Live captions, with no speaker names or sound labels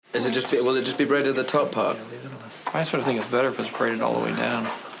Will it just be braided at the top part? I sort of think it's better if it's braided all the way down.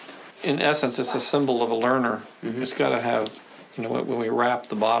 In essence, it's a symbol of a learner. Mm-hmm. It's got to have, when we wrap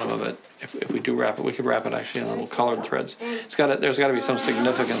the bottom of it, if we do wrap it, we could wrap it actually in little colored threads. There's got to be some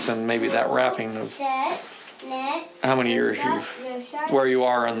significance in maybe that wrapping of how many years where you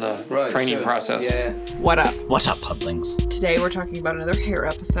are in the training process. Yeah. What up? What's up, Pudlings? Today we're talking about another hair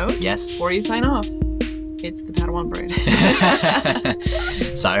episode. Yes. Before you sign off, it's the Padawan braid.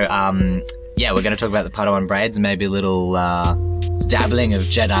 So, we're going to talk about the Padawan braids and maybe a little dabbling of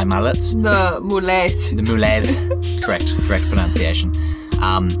Jedi mullets. The moulets. The moulets. Correct pronunciation.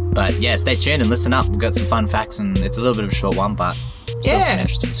 But yeah, stay tuned and listen up. We've got some fun facts, and it's a little bit of a short one, but still some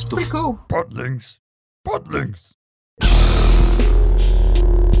interesting stuff. Pretty cool. Pudlings.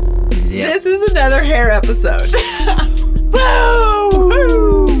 Yeah. This is another hair episode.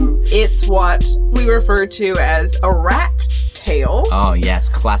 Woo! It's what we refer to as a rat tail. Oh yes,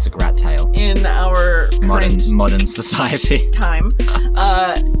 classic rat tail. In our modern society. Time.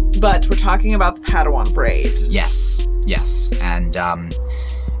 But we're talking about the Padawan braid. Yes. And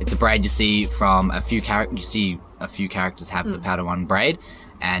it's a braid you see from a few characters. You see a few characters have the Padawan braid,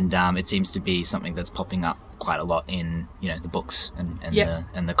 and it seems to be something that's popping up quite a lot in the books and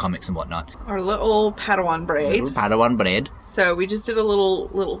the comics and whatnot. Our little Padawan braid. So we just did a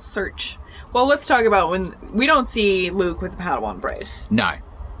little search. Well, let's talk about when we don't see Luke with the Padawan braid. No.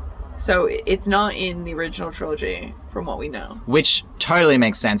 So it's not in the original trilogy, from what we know. Which totally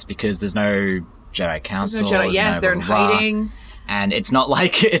makes sense because there's no Jedi Council. There's no Jedi. Yes, they're in hiding. And it's not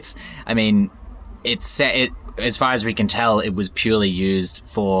like it's set. As far as we can tell, it was purely used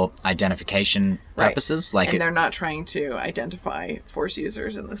for identification purposes. Right. They're not trying to identify Force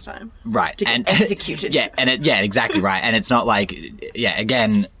users in this time. Right. To get executed. Exactly right. And it's not like,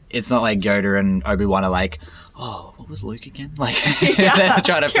 it's not like Yoda and Obi-Wan are like, oh, what was Luke again? Like, they're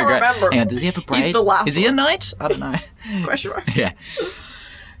trying to figure out, hang on, does he have a braid? He's the last Is he a knight? I don't know. Question mark. Yeah.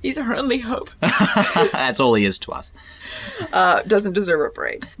 He's our only hope. That's all he is to us. Doesn't deserve a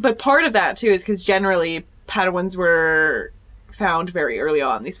braid. But part of that, too, is because generally Padawans were found very early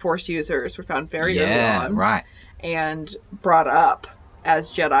on. These Force users were found very early on. Right. And brought up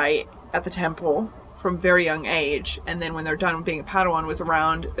as Jedi at the temple from very young age. And then when they're done being a Padawan was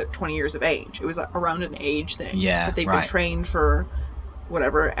around 20 years of age. It was around an age thing. Yeah, but they've been trained for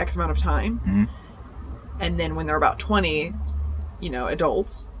whatever X amount of time. Mm-hmm. And then when they're about 20,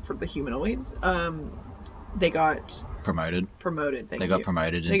 adults for the humanoids, they got promoted. They got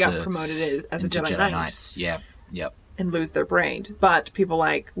promoted as a Jedi Knight. Yeah. Yep. And lose their braid. But people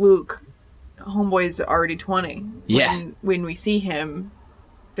like Luke, homeboy's already 20. Yeah. When we see him,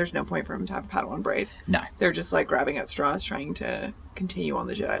 there's no point for him to have a Padawan braid. No. They're just like grabbing at straws, trying to continue on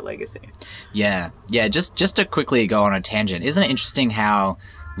the Jedi legacy. Yeah. Just to quickly go on a tangent, isn't it interesting how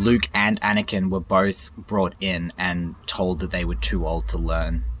Luke and Anakin were both brought in and told that they were too old to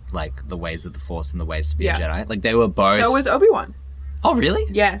learn like the ways of the Force and the ways to be a Jedi? Like they were both. So was Obi-Wan. Oh, really?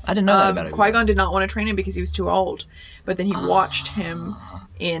 Yes. I didn't know that about Obi-Wan. Qui-Gon did not want to train him because he was too old. But then he watched him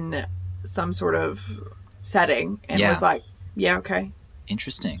in some sort of setting and was like, yeah, okay.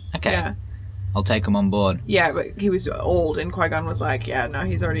 Interesting. Okay. Yeah. I'll take him on board. Yeah, but he was old, and Qui-Gon was like, yeah, no,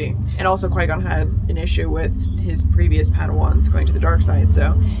 he's already... And also Qui-Gon had an issue with his previous Padawans going to the dark side,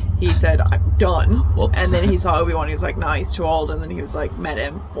 so he said, I'm done. Whoops. And then he saw Obi-Wan, he was like, nah, he's too old, and then he was like, met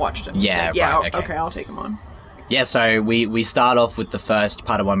him, watched him. Yeah, said, okay, I'll take him on. Yeah, so we start off with the first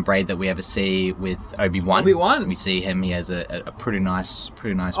Padawan braid that we ever see with Obi-Wan. We see him, he has a pretty nice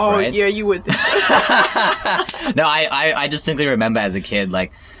braid. Oh, yeah, you would think so. No, I distinctly remember as a kid,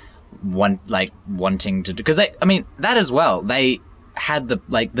 wanting to do, because that as well, they had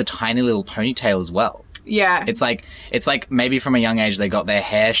the tiny little ponytail as well. Yeah. It's like maybe from a young age they got their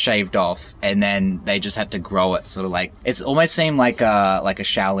hair shaved off and then they just had to grow it, sort of like, it's almost seemed like a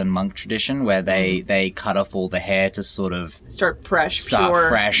Shaolin monk tradition where they cut off all the hair to sort of start fresh,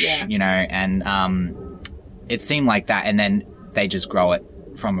 and it seemed like that, and then they just grow it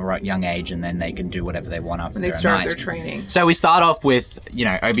from a young age, and then they can do whatever they want after they start their training. So we start off with,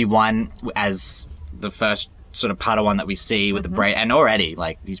 Obi-Wan as the first sort of Padawan that we see with the braid, and already,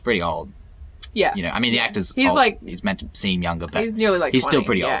 he's pretty old. Yeah. The actor's he's old. He's meant to seem younger, but he's nearly 20. He's still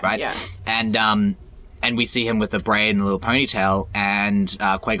pretty old, right? Yeah. And we see him with a braid and a little ponytail, and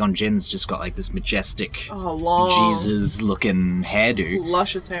Qui-Gon Jinn's just got this majestic, long, Jesus-looking hairdo.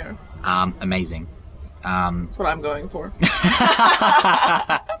 Luscious hair. Amazing. That's what I'm going for.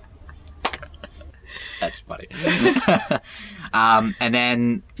 That's funny. And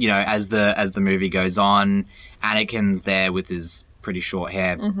then, as the movie goes on, Anakin's there with his pretty short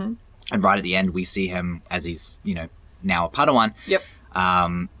hair. Mm-hmm. And right at the end, we see him as he's, now a Padawan. Yep.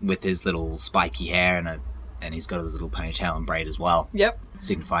 with his little spiky hair and he's got his little ponytail and braid as well, Yep.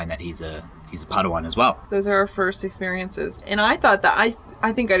 signifying that he's a Padawan as well. Those are our first experiences. And I thought that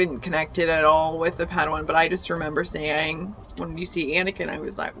I think I didn't connect it at all with the Padawan, but I just remember saying, when you see Anakin, I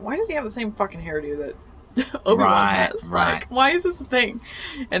was like, why does he have the same fucking hairdo that Obi-Wan has? Right. Like, why is this a thing?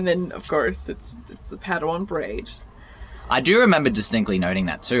 And then, of course, it's the Padawan braid. I do remember distinctly noting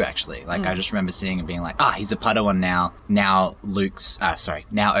that too, actually. Like, I just remember seeing and being like, he's a Padawan now. Now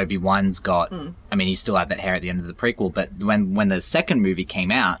now Obi-Wan's got, I mean, he still had that hair at the end of the prequel, but when the second movie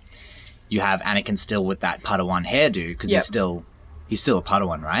came out, you have Anakin still with that Padawan hairdo, because he's still a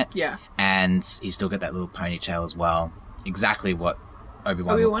Padawan, right? Yeah. And he's still got that little ponytail as well. Exactly what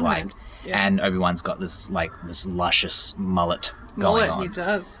Obi-Wan looked like. Yeah. And Obi-Wan's got this luscious mullet going on. He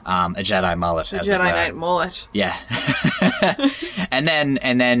does. A Jedi mullet, The as it Jedi were. Knight mullet. Yeah. and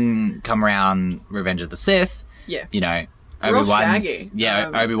then come around Revenge of the Sith. Yeah. You know, Real Obi-Wan's shaggy.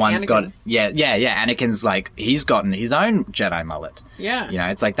 Obi-Wan's got Anakin. Anakin's like, he's gotten his own Jedi mullet. Yeah. You know,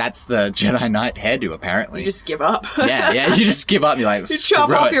 it's like that's the Jedi Knight hairdo apparently. You just give up. yeah, you just give up. You're like, You chop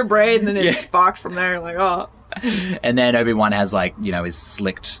screw off it. your braid and then it's fucked from there. Like, oh. And then Obi-Wan has like, you know, his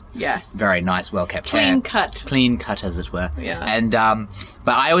slicked, Yes. very nice, well kept hair. Clean cut, as it were. Yeah. And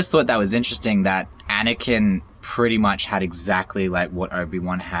but I always thought that was interesting that Anakin pretty much had exactly like what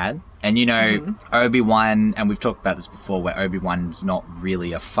Obi-Wan had. And you know, Obi-Wan, and we've talked about this before, where Obi-Wan's not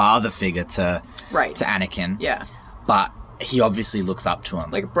really a father figure to Anakin. Yeah. But he obviously looks up to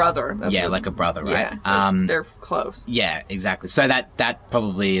him. Like a brother. That's what- like a brother, right? Yeah. They're close. Yeah, exactly. So that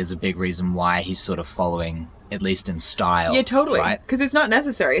probably is a big reason why he's sort of following, at least in style. Yeah, totally. Right? Because it's not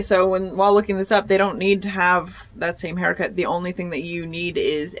necessary. So while looking this up, they don't need to have that same haircut. The only thing that you need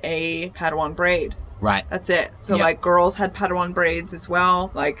is a Padawan braid. Right. That's it. So Yep. like girls had Padawan braids as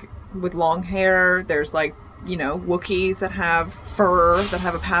well, like with long hair. There's like, you know, Wookiees that have fur that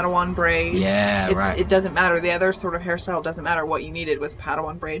have a Padawan braid. Yeah, right. It doesn't matter. The other sort of hairstyle doesn't matter. What you needed was a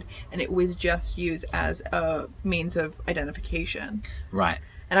Padawan braid, and it was just used as a means of identification. Right.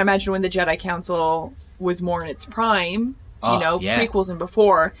 And I imagine when the Jedi Council was more in its prime, Oh, you know, yeah. prequels and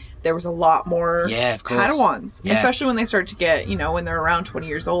before, there was a lot more Yeah, of course. Padawans. Yeah. Especially when they start to get, you know, when they're around 20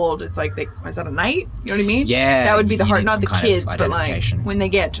 years old, it's like, is that a knight? You know what I mean? Yeah, That would be the you hard, need not some the kind of kids, but like identification. when they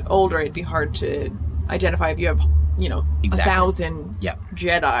get older, it'd be hard to identify if you have, you know, Exactly. 1,000 Yep.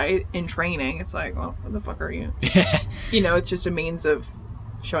 Jedi in training. It's like, well, what the fuck are you? You know, it's just a means of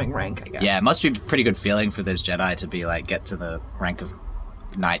showing rank, I guess. Yeah, it must be a pretty good feeling for those Jedi to be like, get to the rank of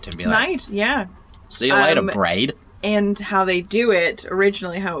knight and be like, Knight, yeah. see you later, braid. And how they do it,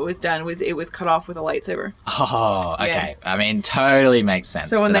 originally how it was done was it was cut off with a lightsaber. Oh, okay. Yeah. I mean, totally makes sense.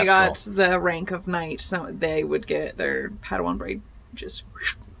 So when but they that's got cool. the rank of knight, so they would get their Padawan braid just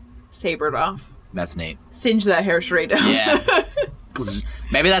sabered off. That's neat. Singe that hair straight down. Yeah.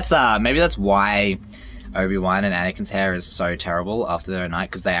 maybe that's why Obi-Wan and Anakin's hair is so terrible after they're a knight,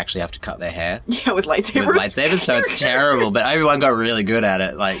 because they actually have to cut their hair Yeah, with lightsabers. with lightsabers, so it's terrible. But Obi-Wan got really good at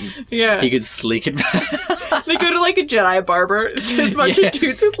it. Like, Yeah. he could sleek it back. They go to like a Jedi barber. It's just a bunch Yeah. of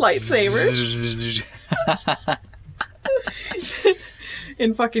dudes with lightsabers.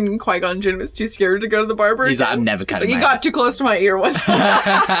 And fucking Qui-Gon Jinn was too scared to go to the barber. He's like, again. I'm never He's cutting like, my you got hair. too close to my ear once.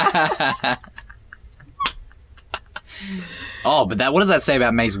 Oh, but what does that say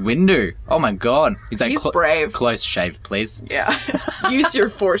about Mace Windu? Oh my god. He's like, He's brave. Close shave, please. Yeah. Use your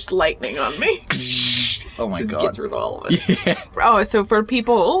forced lightning on me. Oh my Just god. gets rid of all of it. Oh, so for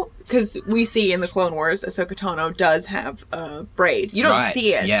people, because we see in the Clone Wars, Ahsoka Tano does have a braid. You don't Right,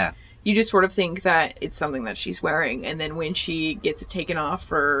 see it. yeah. You just sort of think that it's something that she's wearing, and then when she gets it taken off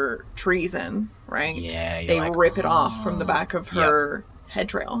for treason, right? Yeah, you're they like, rip it off from the back of her head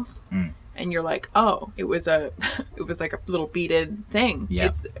trails, and you're like, oh, it was like a little beaded thing. Yep.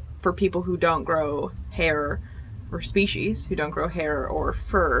 It's for people who don't grow hair, or species who don't grow hair or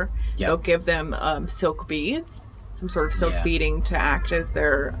fur. Yep. They'll give them silk beads, some sort of silk Yeah. beading to act as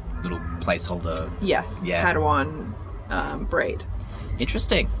their Little placeholder. yes, Yeah. Padawan braid.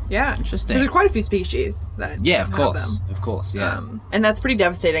 Interesting. Yeah, Interesting. 'Cause there's quite a few species that Yeah, of have course. them. Of course, yeah. And that's pretty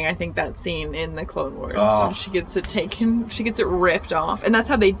devastating. I think that scene in the Clone Wars Oh. when she gets it taken, she gets it ripped off, and that's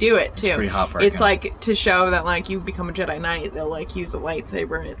how they do it too. pretty heartbreaking. It's like to show that like you become a Jedi Knight, they'll like use a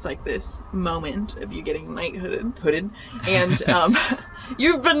lightsaber, and it's like this moment of you getting hooded, and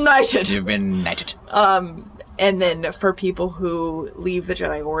you've been knighted. You've been knighted. And then for people who leave the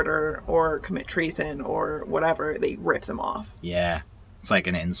Jedi Order or commit treason or whatever, they rip them off. Yeah. It's like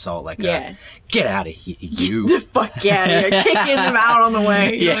an insult, like Yeah. get out of here, you. Fuck yeah, you're kicking them out on the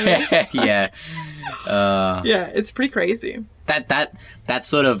way. You know what I mean? Yeah, yeah. Yeah, it's pretty crazy. That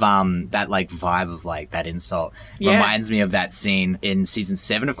sort of that like vibe of like that insult Yeah. reminds me of that scene in season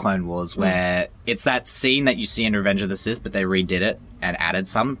 7 of Clone Wars where it's that scene that you see in Revenge of the Sith, but they redid it and added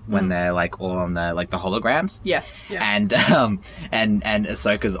some when they're like all on the like the holograms. Yes. Yeah. And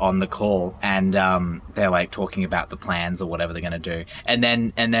Ahsoka's on the call, and they're like talking about the plans or whatever they're gonna do, and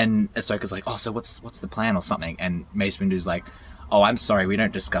then Ahsoka's like, "Oh, so what's the plan or something?" And Mace Windu's like, "Oh, I'm sorry, we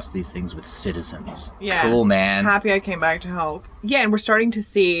don't discuss these things with citizens." Yeah. Cool, man. Happy I came back to help. Yeah, and we're starting to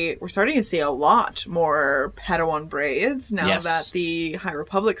see a lot more Padawan braids now Yes. that the High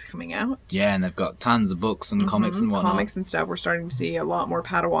Republic's coming out. Yeah, and they've got tons of books and comics and whatnot. Comics and stuff. We're starting to see a lot more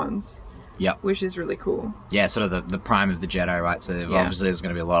Padawans, Yep. which is really cool. Yeah, sort of the prime of the Jedi, right? So Yeah. obviously there's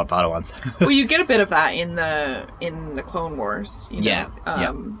going to be a lot of Padawans. Well, you get a bit of that in the Clone Wars. You know, Yeah,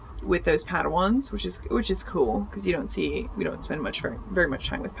 yeah. With those Padawans, which is cool because we don't spend very much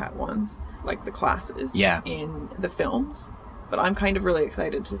time with Padawans like the classes Yeah. in the films. But I'm kind of really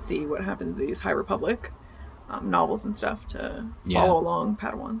excited to see what happens to these High Republic novels and stuff to follow along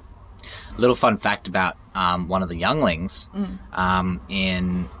Padawans. Little fun fact about one of the younglings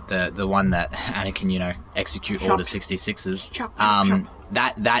in the one that Anakin, execute Order 66s. Chop, chop, chop.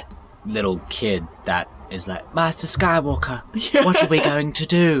 That little kid that is like, Master Skywalker, what are we going to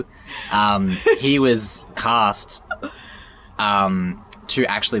do? He was cast to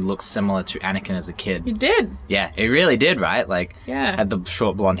actually look similar to Anakin as a kid. He did. Yeah, he really did, right? Like, Yeah. had the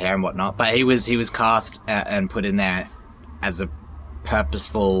short blonde hair and whatnot. But he was cast and put in there as a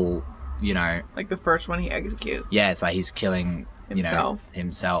purposeful, Like the first one he executes. yeah, it's like he's killing, Himself.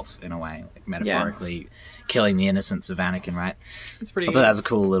 himself in a way, like metaphorically killing the innocence of Anakin, right? It's pretty I thought that was a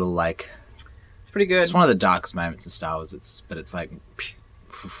cool little, like, It's pretty good. it's one of the darkest moments in Star Wars. It's like,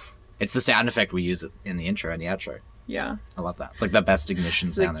 it's the sound effect we use in the intro and the outro. Yeah. I love that. It's like the best ignition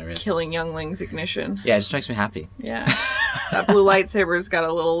It's sound like there is. killing younglings ignition. Yeah, it just makes me happy. Yeah. That blue lightsaber's got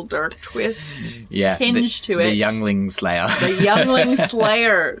a little dark twist Yeah, tinge to it. The Youngling Slayer. The Youngling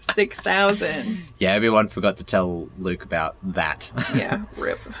Slayer 6000. Yeah, everyone forgot to tell Luke about that. Yeah,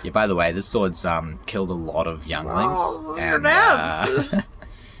 rip. Yeah, by the way, this sword's killed a lot of younglings. Oh, your and, dad's.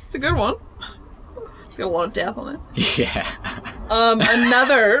 It's a good one. It's got a lot of death on it. yeah.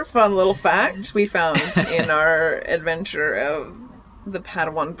 Another fun little fact we found in our adventure of the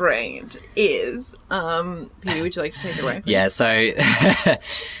Padawan braid is, Petey, would you like to take it away? Please? Yeah, so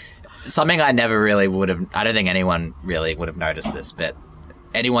something I never really would have, I don't think anyone really would have noticed this, but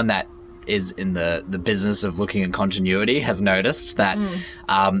anyone that is in the business of looking at continuity has noticed that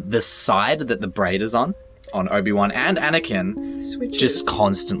the side that the braid is on Obi-Wan and Anakin Switches. just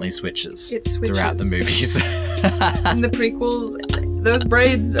constantly switches, It switches. throughout the movies. In the prequels, those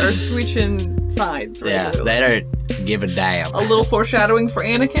braids are switching sides. Yeah, Regularly. they don't give a damn. A little foreshadowing for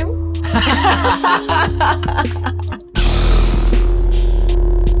Anakin.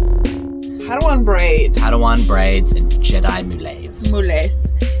 Padawan braid. Padawan braids and Jedi mulets.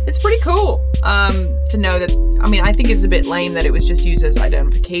 Mules. It's pretty cool to know that. I mean, I think it's a bit lame that it was just used as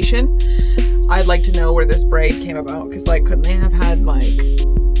identification. I'd like to know where this braid came about because, like, couldn't they have had like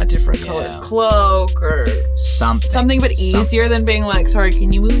a different colored cloak or something a bit easier than being like, sorry,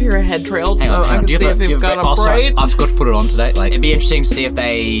 can you move your head trail so I can see if you've got a braid? I forgot to put it on today. Like, it'd be interesting to see if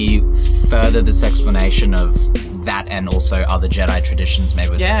they further this explanation of that and also other Jedi traditions,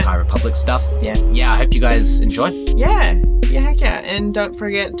 maybe with this High Republic stuff. Yeah, I hope you guys enjoyed. Yeah, heck yeah. And don't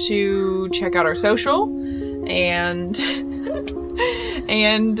forget to check out our social and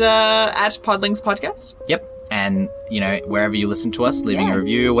at Podlings Podcast. Yep. And, wherever you listen to us, leaving a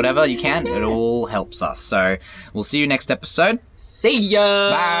review or whatever you can, it all helps us. So we'll see you next episode. See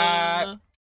ya! Bye.